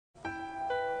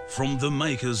From the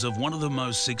makers of one of the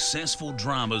most successful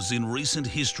dramas in recent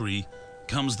history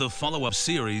comes the follow-up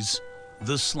series,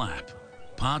 The Slap,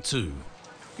 Part 2.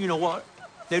 You know what?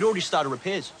 They'd already started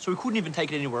repairs, so we couldn't even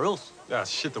take it anywhere else. Yeah,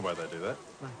 shit the way they do that.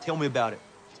 Tell me about it.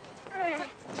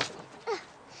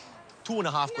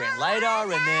 2.5 grand later,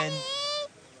 and then...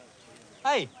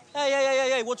 Hey,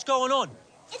 what's going on?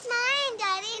 It's mine,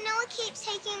 Daddy. Noah keeps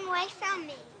taking away from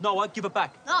me. Noah, give it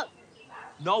back. No.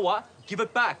 Noah, give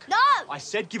it back. No! I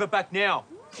said give it back now.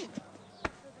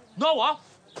 Noah!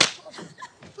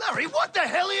 Larry, what the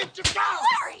hell are you doing?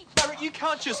 Larry! Larry, you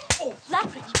can't just... Oh,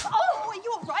 Larry! Oh, are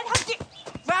you all right? How did...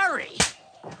 Larry!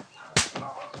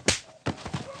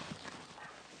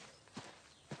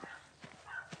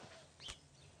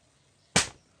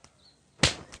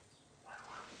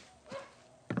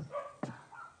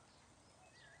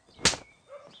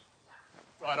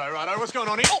 Righto, what's going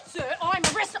on here? Oh, sir, I'm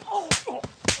arrested. Oh!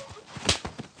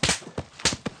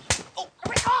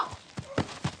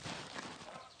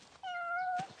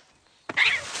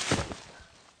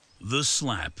 The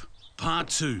Slap, Part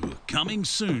 2, coming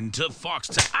soon to Fox.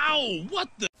 Ow! What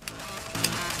the...